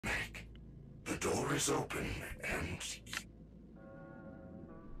The door is open and...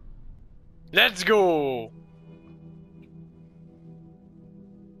 Let's go!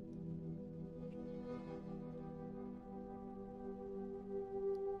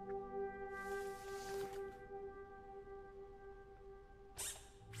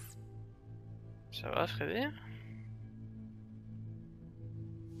 Ça va, Freddy?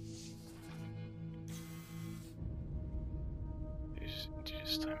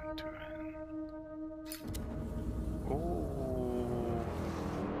 It's time to run. Oh!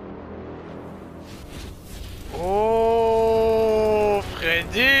 Oh,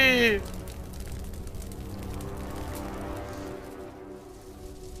 Freddy!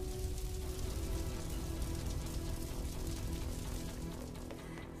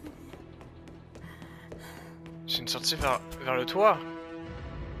 C'est une sortie vers le toit.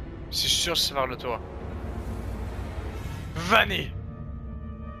 C'est sûr que c'est vers le toit. Vanny!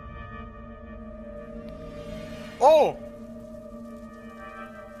 Oh!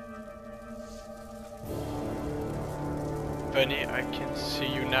 Vanny, I can see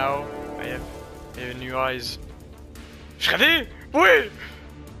you now. I have new eyes. Freddy! Oui!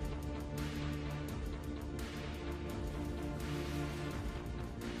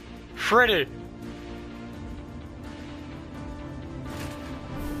 Freddy!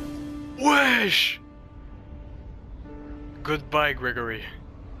 Wesh! Goodbye, Gregory.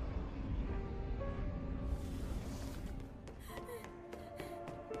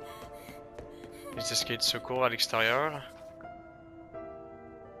 Les escaliers de secours à l'extérieur.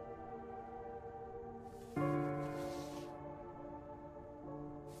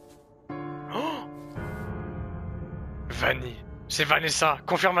 Oh! Vanny. C'est Vanessa.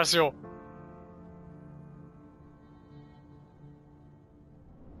 Confirmation.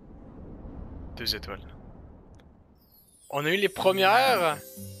 Deux étoiles. On a eu les premières.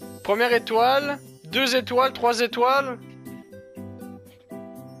 Première étoile. 2 étoiles, 3 étoiles.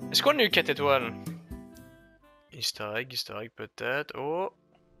 Est-ce qu'on a eu 4 étoiles? Historique peut-être. Oh.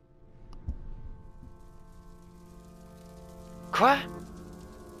 Quoi?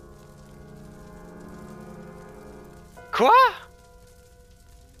 Quoi?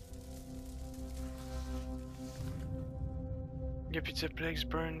 The PizzaPlex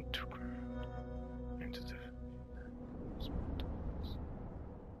burned to into the...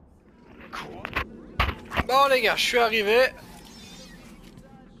 Quoi? Bon les gars, je suis arrivé.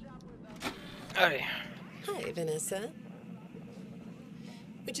 Allez. Hi, Vanessa.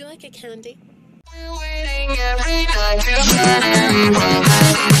 Would you like a candy? We're waiting every night to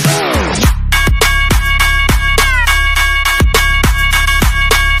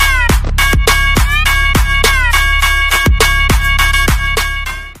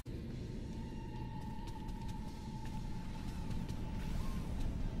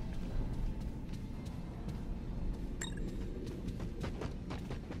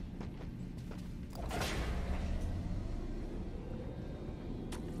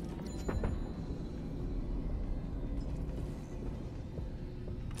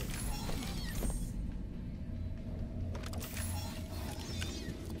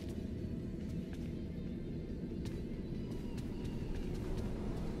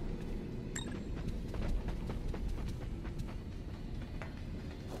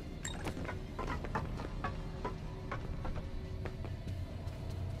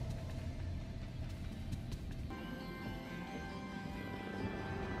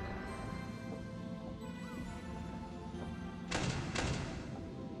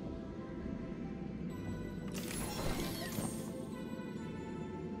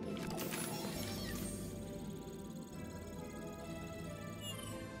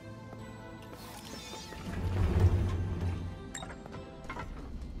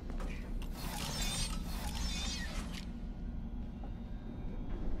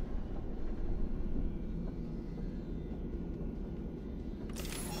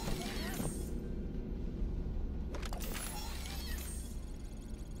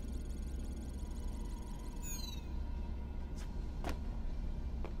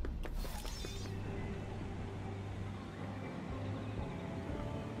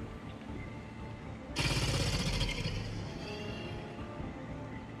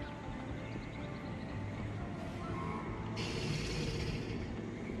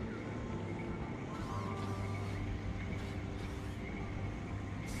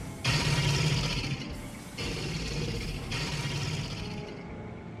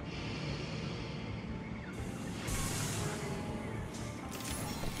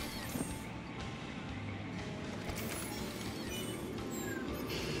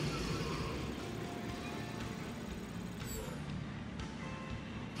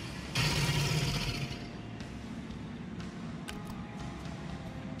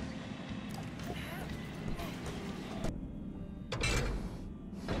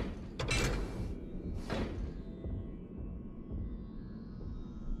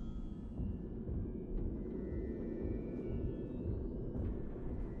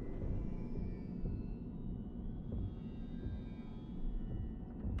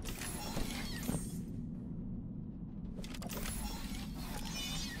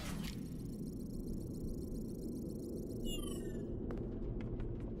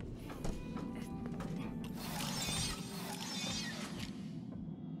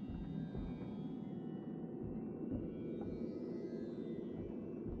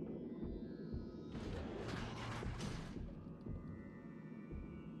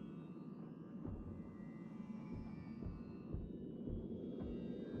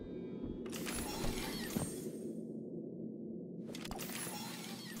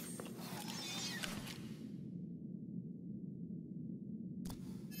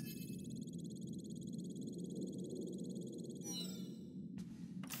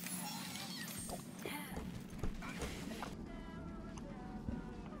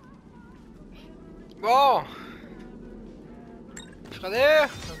Bon. Freddy.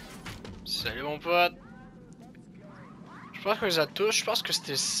 Salut mon pote. Je pense que les tous, je pense que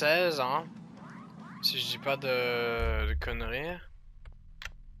c'était 16, hein. Si je dis pas de conneries.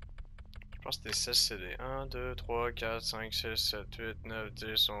 Je pense que c'était 16 CD. 1, 2, 3, 4, 5, 6, 7, 8, 9,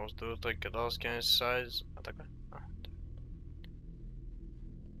 10, 11, 12, 13, 14, 15, 16. Attends quoi? 1,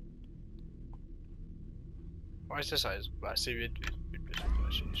 2. Ouais, c'est 16. Bah, c'est 8, 8 plus 8.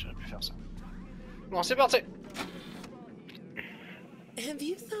 J'aurais pu faire ça. Bon, c'est parti! Have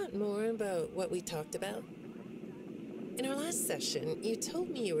you thought more about what we talked about? In our last session, you told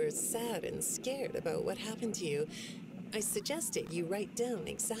me you were sad and scared about what happened to you. I suggested you write down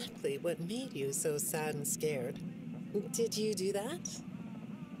exactly what made you so sad and scared. Did you do that?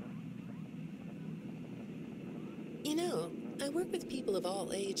 You know, I work with people of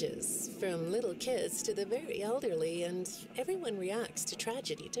all ages, from little kids to the very elderly, and everyone reacts to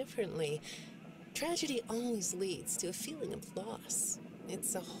tragedy differently. Tragedy always leads to a feeling of loss.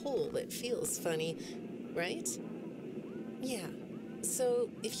 It's a hole that feels funny, right? Yeah. So,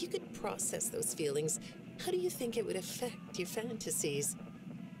 if you could process those feelings, how do you think it would affect your fantasies?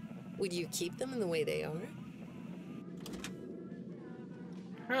 Would you keep them in the way they are?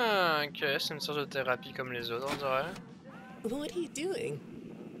 Ah, ok, c'est une sorte de thérapie comme les autres, on dirait. What are you doing?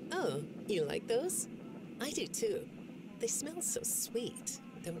 Oh, you like those? I do too. They smell so sweet,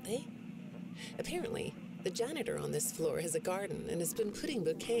 don't they? Apparently, the janitor on this floor has a garden and has been putting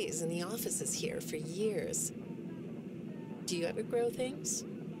bouquets in the offices here for years. Do you ever grow things?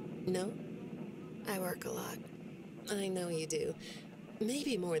 No? I work a lot. I know you do.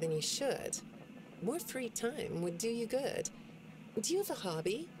 Maybe more than you should. More free time would do you good. Do you have a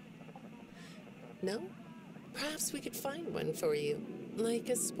hobby? No? Perhaps we could find one for you, like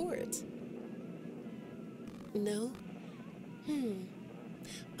a sport. No?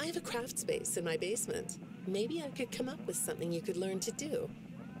 I have a craft space in my basement. Maybe I could come up with something you could learn to do.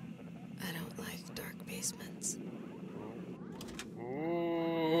 I don't like dark basements.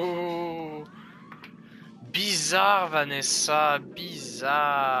 Ouh. Bizarre, Vanessa,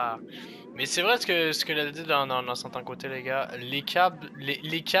 bizarre. Mais c'est vrai ce que elle a dit dans certains côtés, les gars. Les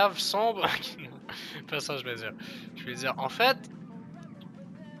caves sombres. Pas ça, je vais dire. Je vais dire, en fait,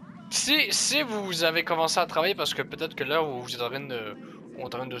 si vous avez commencé à travailler, parce que peut-être que là vous êtes en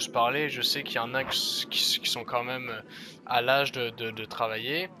train de se parler, je sais qu'il y en a qui sont quand même à l'âge de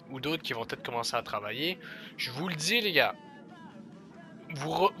travailler, ou d'autres qui vont peut-être commencer à travailler. Je vous le dis, les gars.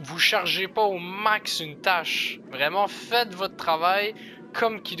 Vous chargez pas au max une tâche. Vraiment, faites votre travail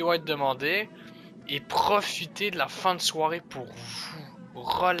comme qui doit être demandé et profitez de la fin de soirée pour vous.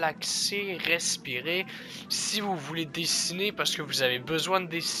 Relaxer, respirer. Si vous voulez dessiner parce que vous avez besoin de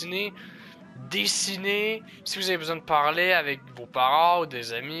dessiner, dessinez. Si vous avez besoin de parler avec vos parents ou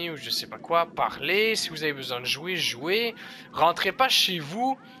des amis ou je sais pas quoi, parlez. Si vous avez besoin de jouer, jouez. Rentrez pas chez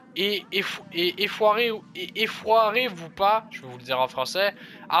vous et effoirez-vous pas, je vais vous le dire en français,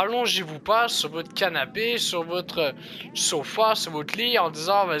 allongez-vous pas sur votre canapé, sur votre sofa, sur votre lit en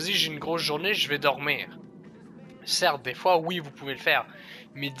disant vas-y j'ai une grosse journée, je vais dormir. Certes, des fois oui vous pouvez le faire,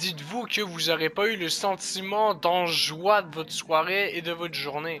 mais dites-vous que vous n'aurez pas eu le sentiment d'enjoie de votre soirée et de votre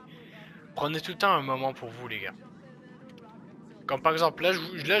journée. Prenez tout le temps un moment pour vous les gars. Comme par exemple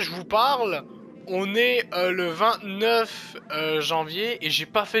là je vous parle. On est le 29 janvier et j'ai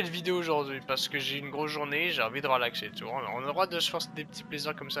pas fait de vidéo aujourd'hui parce que j'ai une grosse journée, j'ai envie de relaxer. Tu vois, on a le droit de se faire des petits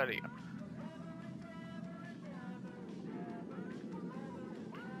plaisirs comme ça, les gars.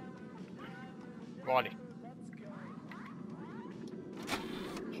 Bon, allez.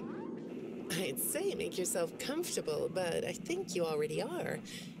 I'd say make yourself comfortable, but I think you already are.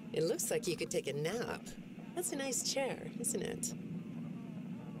 It looks like you could take a nap. That's a nice chair, isn't it?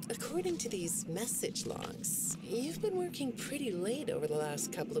 According to these message logs, you've been working pretty late over the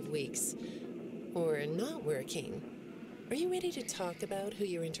last couple of weeks. Or not working. Are you ready to talk about who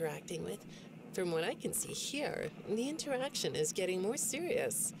you're interacting with? From what I can see here, the interaction is getting more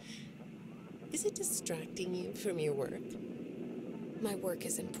serious. Is it distracting you from your work? My work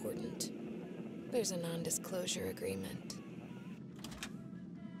is important. There's a non-disclosure agreement.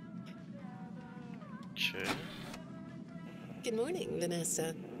 Okay. Good morning,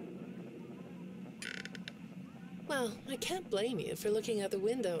 Vanessa. Well, I can't blame you for looking out the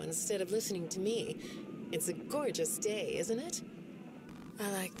window instead of listening to me. It's a gorgeous day, isn't it? I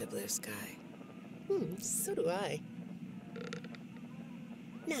like the blue sky. So do I.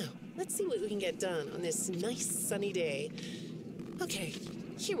 Now, let's see what we can get done on this nice sunny day. Okay,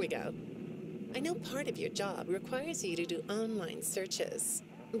 here we go. I know part of your job requires you to do online searches.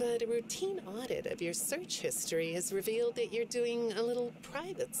 But a routine audit of your search history has revealed that you're doing a little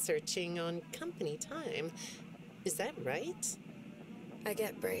private searching on company time. Is that right? I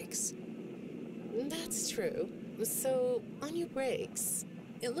get breaks. That's true. So, on your breaks,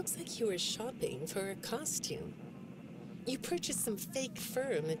 it looks like you were shopping for a costume. You purchased some fake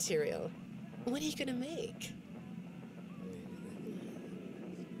fur material. What are you gonna make?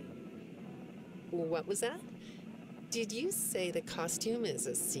 What was that? Did you say the costume is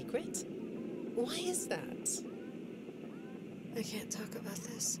a secret? Why is that? I can't talk about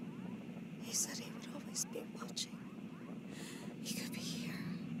this. He said he would always be watching. He could be here,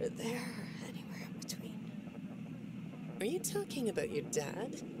 or there, or anywhere in between. Are you talking about your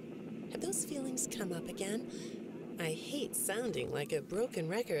dad? Have those feelings come up again? I hate sounding like a broken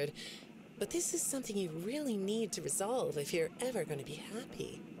record, but this is something you really need to resolve if you're ever going to be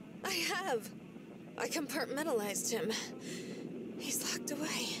happy. I have. I compartmentalized him. He's locked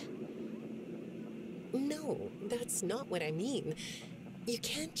away. No, that's not what I mean. You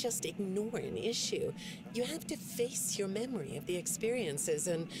can't just ignore an issue. You have to face your memory of the experiences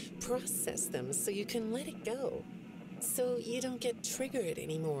and process them so you can let it go. So you don't get triggered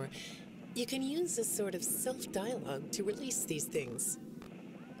anymore. You can use a sort of self-dialogue to release these things.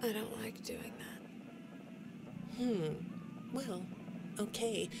 I don't like doing that. Well,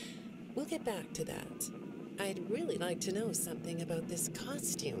 okay. We'll get back to that. I'd really like to know something about this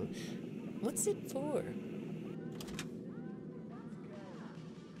costume. What's it for?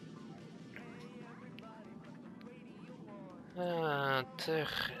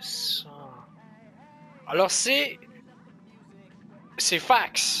 Intéressant. Alors c'est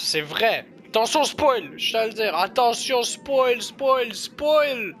fax, c'est vrai. Attention spoil, je dois le dire. Attention spoil, spoil,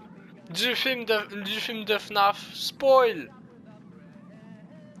 spoil du film de FNAF, spoil.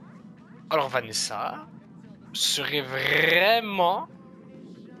 Alors Vanessa serait vraiment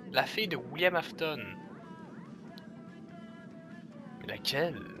la fille de William Afton. Mais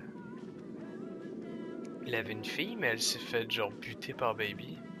laquelle? Il avait une fille, mais elle s'est faite genre buter par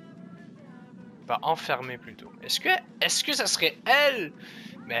Baby. Enfin, enfermée plutôt. Est-ce que ça serait elle?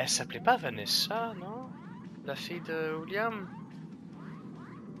 Mais elle s'appelait pas Vanessa, non? La fille de William?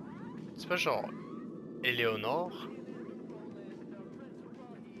 C'est pas genre Éléonore?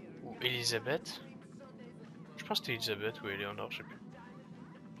 Ou Elisabeth? Je pense que c'était Elisabeth ou Éléonore, je sais plus.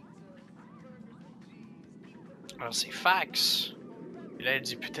 Alors c'est fax. Et là elle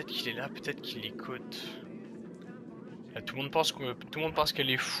dit peut-être qu'il est là, peut-être qu'il écoute. Là, tout le monde pense qu'elle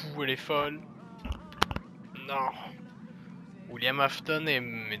est fou, elle est folle. Non. William Afton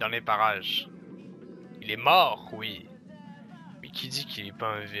est dans les parages. Il est mort, oui. Mais qui dit qu'il est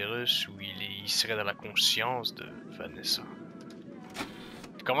pas un virus ou il serait dans la conscience de Vanessa?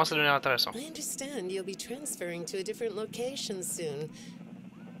 Ça commence à devenir intéressant. I understand you'll be transferring to a different location soon.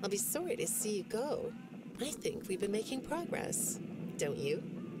 I'll be sorry to see you go. I think we've been making progress, don't you?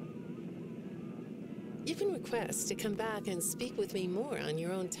 You can request to come back and speak with me more on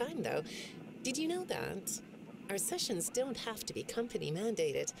your own time, though. Did you know that? Our sessions don't have to be company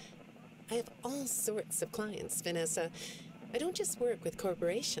mandated. I have all sorts of clients, Vanessa. I don't just work with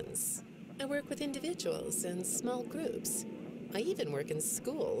corporations. I work with individuals and small groups. I even work in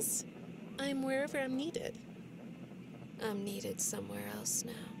schools. I'm wherever I'm needed. I'm needed somewhere else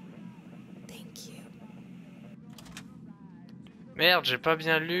now. Thank you. Merde, j'ai pas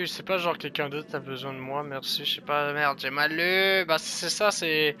bien lu. C'est pas genre quelqu'un d'autre a besoin de moi, merci. Je sais pas, merde, j'ai mal lu. Bah c'est ça,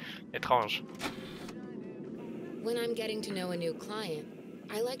 c'est étrange. When I'm getting to know a new client,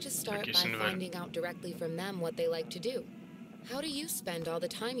 I like to start by finding out directly from them what they like to do. How do you spend all the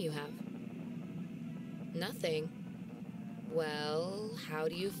time you have? Nothing. Well, how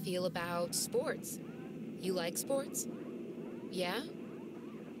do you feel about sports? You like sports? Yeah?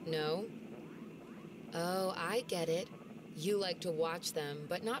 No? Oh, I get it. You like to watch them,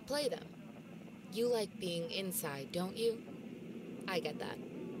 but not play them. You like being inside, don't you? I get that.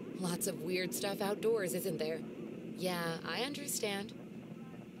 Lots of weird stuff outdoors, isn't there? Yeah, I understand.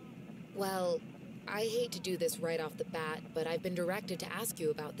 Well, I hate to do this right off the bat, but I've been directed to ask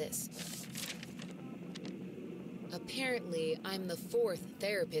you about this. Apparently, I'm the 4th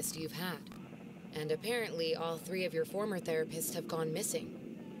therapist you've had. And apparently, all 3 of your former therapists have gone missing.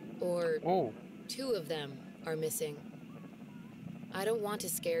 Or 2 of them are missing. I don't want to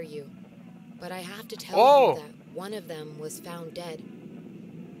scare you, but I have to tell you that one of them was found dead.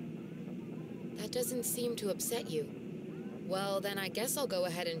 That doesn't seem to upset you. Well, then I guess I'll go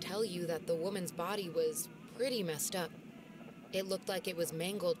ahead and tell you that the woman's body was pretty messed up. It looked like it was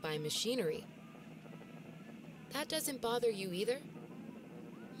mangled by machinery. That doesn't bother you either?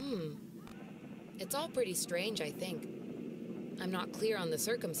 It's all pretty strange, I think. I'm not clear on the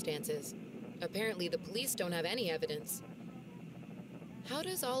circumstances. Apparently, the police don't have any evidence. How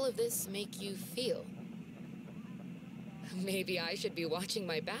does all of this make you feel? Maybe I should be watching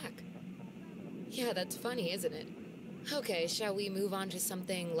my back. Yeah, that's funny, isn't it? Okay, shall we move on to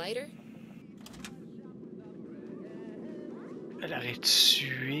something lighter? Elle aurait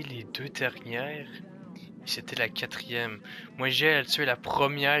tué les deux dernières. C'était la quatrième. Moi, elle tué la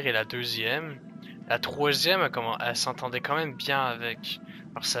première et la deuxième. La troisième, elle s'entendait quand même bien avec.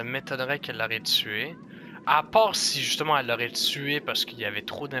 Alors ça m'étonnerait qu'elle l'aurait tué. À part si justement elle l'aurait tué parce qu'il y avait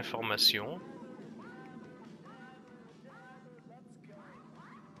trop d'informations.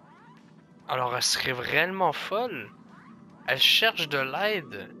 Alors elle serait réellement folle. Elle cherche de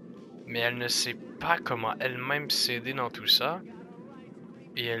l'aide, mais elle ne sait pas comment elle-même s'aider dans tout ça.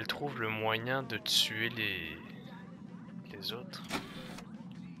 Et elle trouve le moyen de tuer les autres.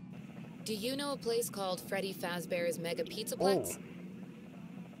 Do you know a place called Freddy Fazbear's Mega PizzaPlex?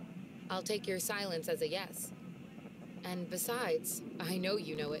 I'll take your silence as a yes. And besides, I know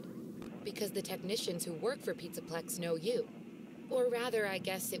you know it, because the technicians who work for PizzaPlex know you. Or rather, I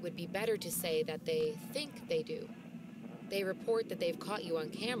guess it would be better to say that they think they do. They report that they've caught you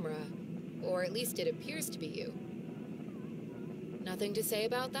on camera, or at least it appears to be you. Nothing to say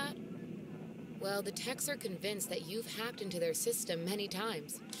about that? Well, the techs are convinced that you've hacked into their system many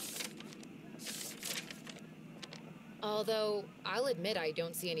times. Although, I'll admit I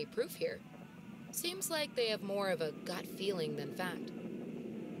don't see any proof here. Seems like they have more of a gut feeling than fact.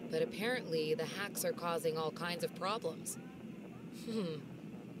 But apparently, the hacks are causing all kinds of problems.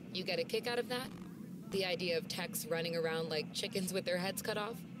 You get a kick out of that? The idea of techs running around like chickens with their heads cut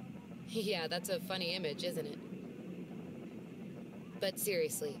off? Yeah, that's a funny image, isn't it? But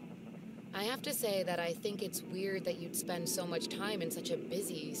seriously, I have to say that I think it's weird that you'd spend so much time in such a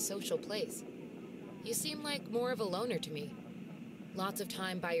busy, social place. You seem like more of a loner to me. Lots of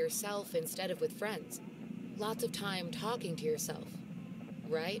time by yourself instead of with friends. Lots of time talking to yourself.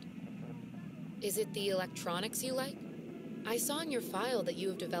 Right? Is it the electronics you like? I saw in your file that you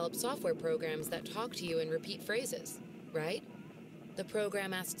have developed software programs that talk to you in repeat phrases, right? The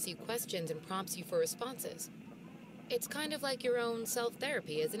program asks you questions and prompts you for responses. It's kind of like your own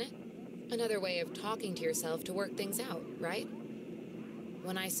self-therapy, isn't it? Another way of talking to yourself to work things out, right?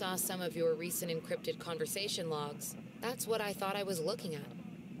 When I saw some of your recent encrypted conversation logs, that's what I thought I was looking at.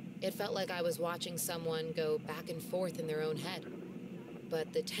 It felt like I was watching someone go back and forth in their own head.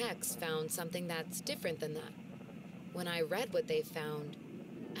 But the techs found something that's different than that. When I read what they found,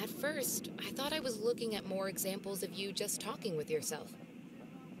 at first, I thought I was looking at more examples of you just talking with yourself.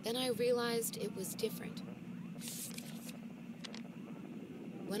 Then I realized it was different.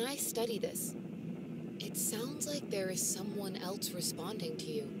 When I study this, it sounds like there is someone else responding to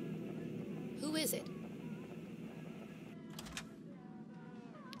you. Who is it?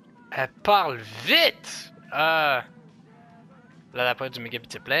 Elle parle vite! Là, la part du méga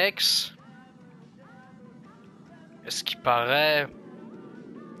PizzaPlex. Ce qui paraît,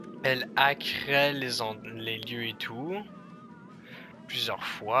 elle hackerait les lieux et tout. Plusieurs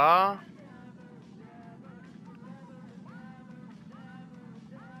fois.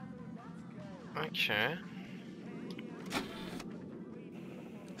 Ok.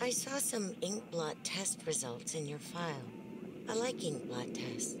 I saw some ink blot test results in your file. I like ink blot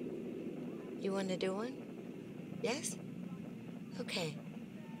tests. You want to do one? Yes? Okay.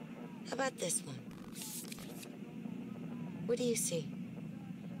 How about this one? What do you see?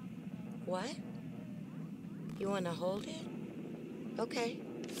 What? You want to hold it? Okay.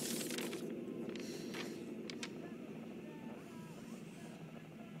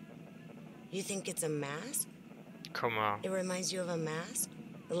 You think it's a mask? Comment? It reminds you of a mask?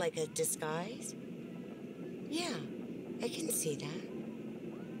 Like a disguise? Yeah, I can see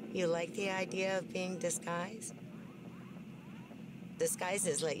that. You like the idea of being disguised?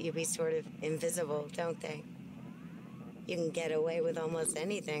 Disguises let you be sort of invisible, don't they? You can get away with almost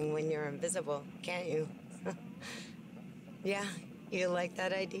anything when you're invisible, can't you? Yeah, you like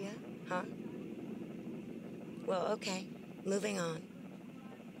that idea, huh? Well, okay, moving on.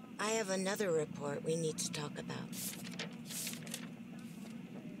 I have another report we need to talk about.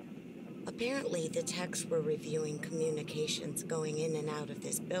 Apparently, the techs were reviewing communications going in and out of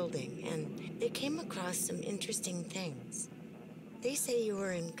this building, and they came across some interesting things. They say you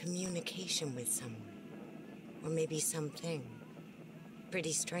were in communication with someone, or maybe something.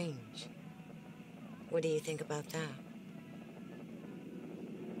 Pretty strange. What do you think about that?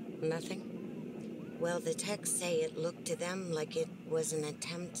 Nothing? Well, the techs say it looked to them like it was an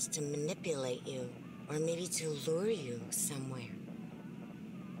attempt to manipulate you, or maybe to lure you somewhere.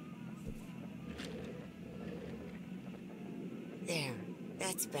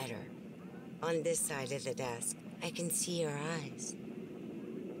 better. On this side of the desk, I can see your eyes.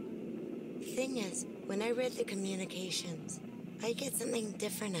 The thing is, when I read the communications, I get something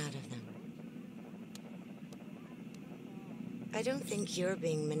different out of them. I don't think you're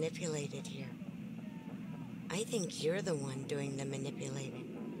being manipulated here. I think you're the one doing the manipulating.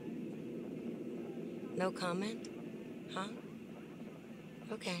 No comment? Huh?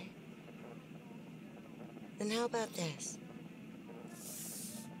 Okay. Then how about this?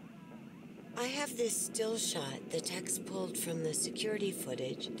 I have this still shot the text pulled from the security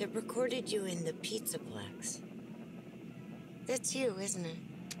footage that recorded you in the PizzaPlex. That's you, isn't it?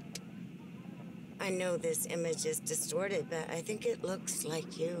 I know this image is distorted, but I think it looks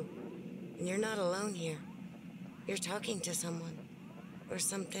like you. And you're not alone here. You're talking to someone. Or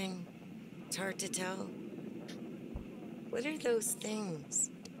something. It's hard to tell. What are those things?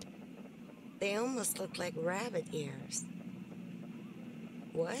 They almost look like rabbit ears.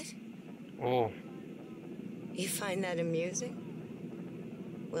 What? Oh. You find that amusing?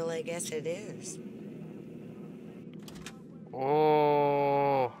 Well, I guess it is.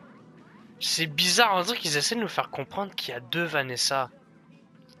 Oh. C'est bizarre, on dirait qu'ils essaient de nous faire comprendre qu'il y a deux Vanessa.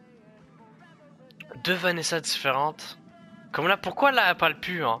 Deux Vanessa différentes. Comme là, pourquoi là elle parle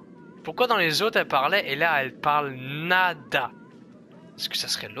plus, hein? Pourquoi dans les autres elle parlait et là elle parle nada? Est-ce que ça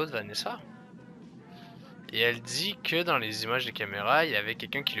serait l'autre Vanessa? Et elle dit que dans les images des caméras, il y avait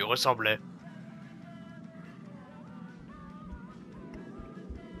quelqu'un qui lui ressemblait.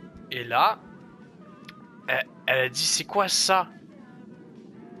 Et là, elle a dit c'est quoi ça?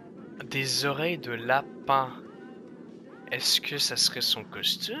 Des oreilles de lapin. Est-ce que ça serait son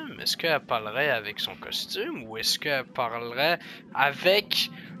costume? Est-ce qu'elle parlerait avec son costume? Ou est-ce qu'elle parlerait avec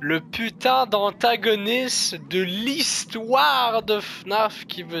le putain d'antagoniste de l'histoire de FNAF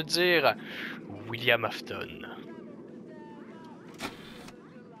qui veut dire William Afton?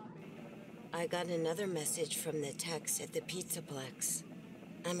 I got another message from the techs at the PizzaPlex.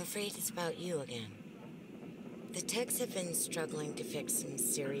 I'm afraid it's about you again. The techs have been struggling to fix some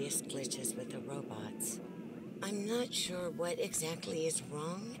serious glitches with the robots. I'm not sure what exactly is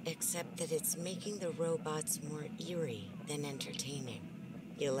wrong, except that it's making the robots more eerie than entertaining.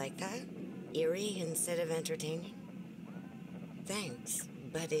 You like that? Eerie instead of entertaining? Thanks,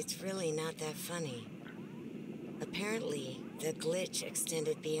 but it's really not that funny. Apparently, the glitch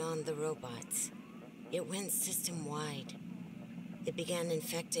extended beyond the robots. It went system-wide. It began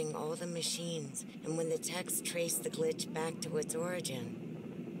infecting all the machines, and when the techs traced the glitch back to its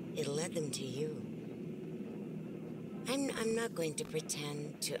origin, it led them to you. I'm not going to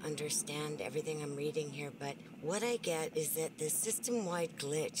pretend to understand everything I'm reading here, but what I get is that the system-wide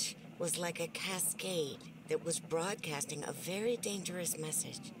glitch was like a cascade that was broadcasting a very dangerous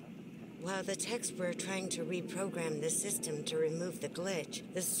message. While the techs were trying to reprogram the system to remove the glitch,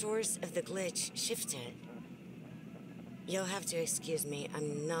 the source of the glitch shifted. You'll have to excuse me,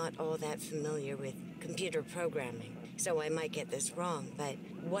 I'm not all that familiar with computer programming, so I might get this wrong, but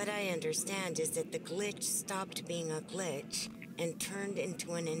what I understand is that the glitch stopped being a glitch and turned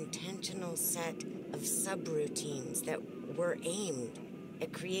into an intentional set of subroutines that were aimed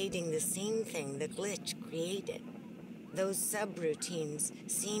at creating the same thing the glitch created. Those subroutines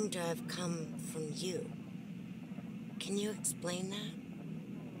seem to have come from you. Can you explain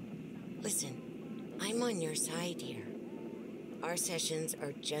that? Listen, I'm on your side here. Our sessions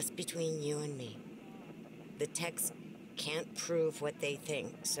are just between you and me. The techs can't prove what they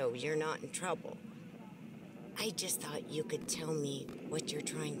think, so you're not in trouble. I just thought you could tell me what you're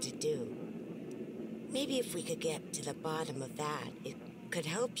trying to do. Maybe if we could get to the bottom of that, it could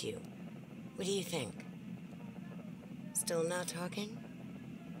help you. What do you think? Still not talking?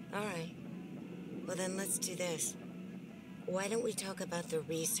 All right. Well, then let's do this. Why don't we talk about the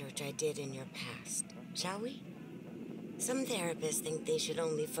research I did in your past, shall we? Some therapists think they should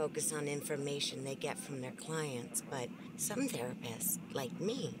only focus on information they get from their clients, but some therapists, like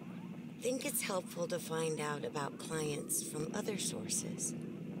me, think it's helpful to find out about clients from other sources.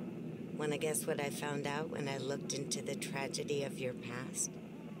 Want to guess what I found out when I looked into the tragedy of your past?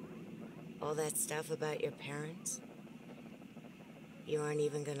 All that stuff about your parents? You aren't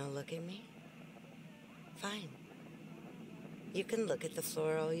even gonna look at me? Fine. You can look at the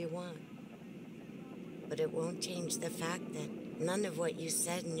floor all you want. But it won't change the fact that none of what you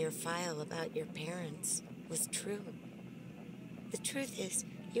said in your file about your parents was true. The truth is,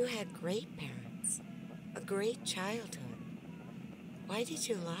 you had great parents, a great childhood. Why did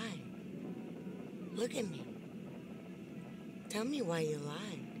you lie? Look at me. Tell me why you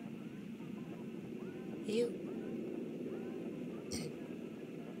lied.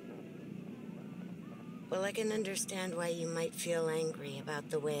 Well, I can understand why you might feel angry about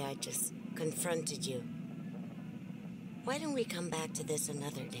the way I just confronted you. Why don't we come back to this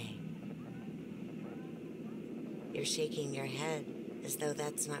another day? You're shaking your head as though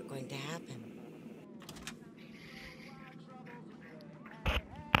that's not going to happen.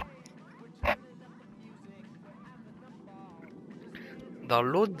 Dans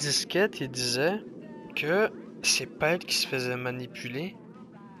l'autre disquette, il disait que c'est pas elle qui se faisait manipuler,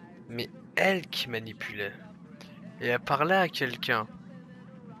 mais elle qui manipulait. Et elle parlait à quelqu'un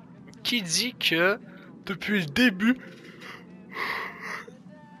qui dit que depuis le début...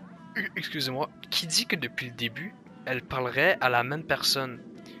 Excusez-moi. Qui dit que depuis le début, elle parlerait à la même personne.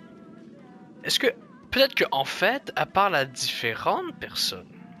 Est-ce que... Peut-être qu'en fait, elle parle à différentes personnes.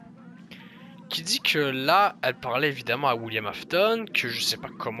 Qui dit que là, elle parlait évidemment à William Afton, que je sais pas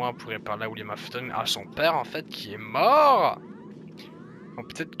comment elle pourrait parler à William Afton, à son père en fait, qui est mort. Ou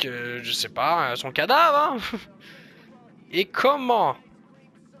peut-être que, je sais pas, son cadavre, hein. Et comment?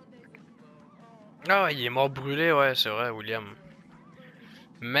 Ah ouais, il est mort brûlé, ouais, c'est vrai, William.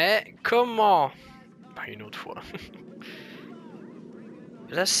 Mais comment? Bah, une autre fois.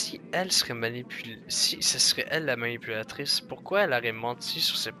 Là, si elle serait manipulée, si ce serait elle la manipulatrice, pourquoi elle aurait menti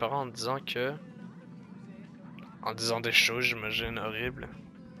sur ses parents en disant que... En disant des choses, j'imagine, horribles.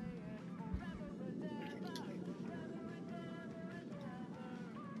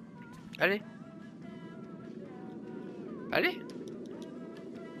 Allez. Allez.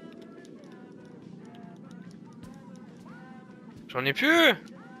 J'en ai plus.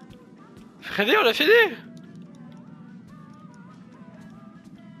 Freddy, on l'a fini.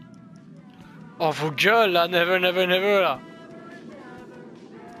 Oh, vos gueules, là. Never, never, never, là.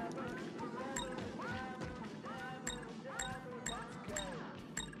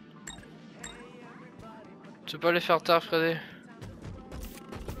 Tu peux pas les faire taire, Freddy.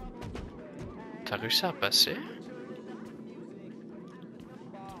 T'as réussi à passer?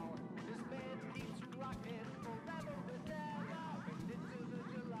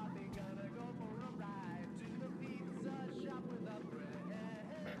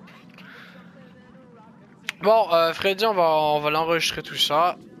 Bon, Freddy, on va l'enregistrer tout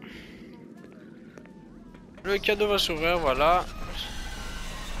ça. Le cadeau va s'ouvrir, voilà.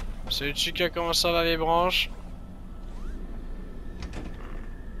 C'est Chica, comment ça va les branches?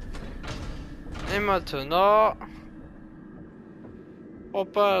 Et maintenant, on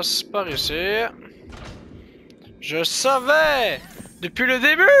passe par ici. Je savais! Depuis le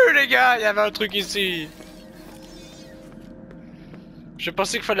début, les gars, il y avait un truc ici. Je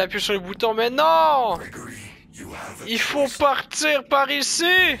pensais qu'il fallait appuyer sur le bouton, mais non! Il faut partir par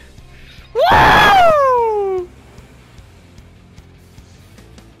ici! Wouh!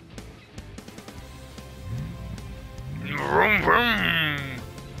 Vroom, vroom.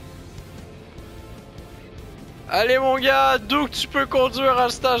 Allez mon gars, d'où que tu peux conduire à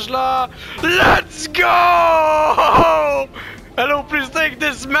cet âge-là? Let's go! Hello, please take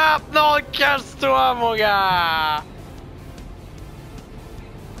this map! Non, casse-toi mon gars!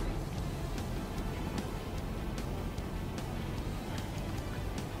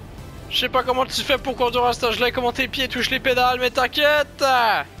 Je sais pas comment tu fais pour conduire à cet âge-là, comment tes pieds touchent les pédales, mais t'inquiète!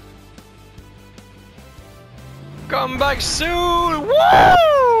 Come back soon!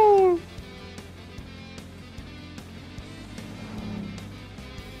 Woo!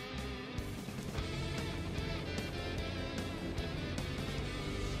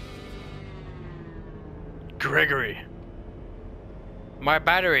 Gregory. My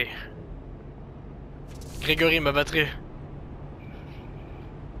battery. Gregory, ma batterie.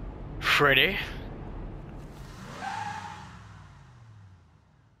 Freddy.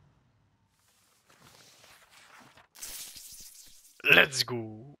 Let's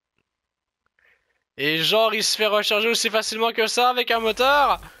go. Et genre, il se fait recharger aussi facilement que ça avec un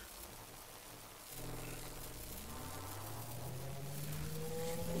moteur.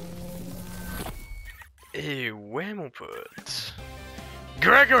 Et ouais, mon pote.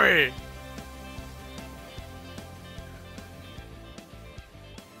 Gregory!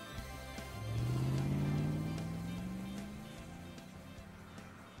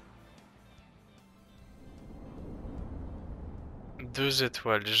 Deux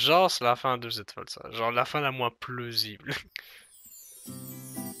étoiles. Genre, c'est la fin à 2 étoiles, ça. Genre, la fin la moins plausible.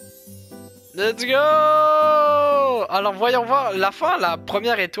 Let's go! Alors, voyons voir. La fin, la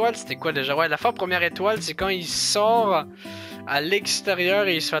première étoile, c'était quoi déjà? Ouais, la fin première étoile, c'est quand il sort à l'extérieur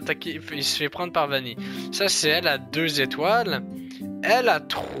et il se fait attaquer, il se fait prendre par Vanny. Ça, c'est elle à 2 étoiles. Elle a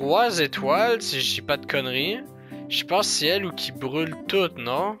 3 étoiles, si je dis pas de conneries. Je pense que c'est elle ou qui brûle toutes,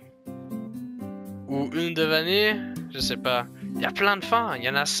 non? Ou une de Vanny? Je sais pas. Il y a plein de fins, il y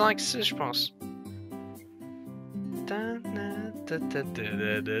en a 5, 6 je pense. Est-ce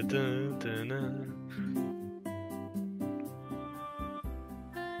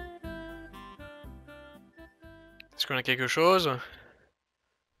qu'on a quelque chose?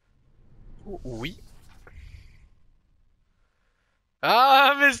 Oui.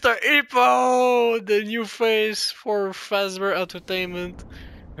 Ah, Mr. Hippo! The new face for Fazbear Entertainment.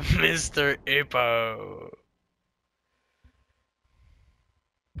 Mr. Hippo.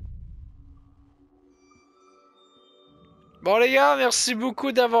 Bon les gars, merci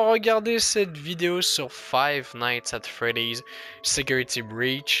beaucoup d'avoir regardé cette vidéo sur Five Nights at Freddy's Security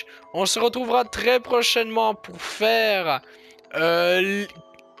Breach. On se retrouvera très prochainement pour faire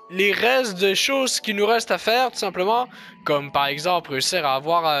les restes de choses qui nous restent à faire, tout simplement. Comme par exemple réussir à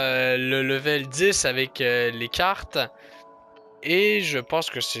avoir le level 10 avec les cartes. Et je pense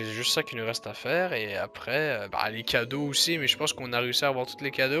que c'est juste ça qui nous reste à faire. Et après, bah, les cadeaux aussi, mais je pense qu'on a réussi à avoir tous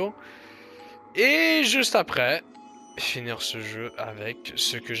les cadeaux. Et juste après, finir ce jeu avec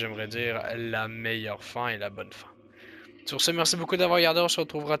ce que j'aimerais dire la meilleure fin et la bonne fin. Sur ce, merci beaucoup d'avoir regardé. On se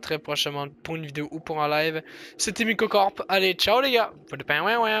retrouvera très prochainement pour une vidéo ou pour un live. C'était MikoCorp. Allez, ciao les gars. Faut de pain,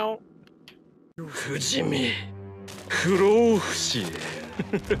 ouais, ouais. Fujimi, Kuroushi.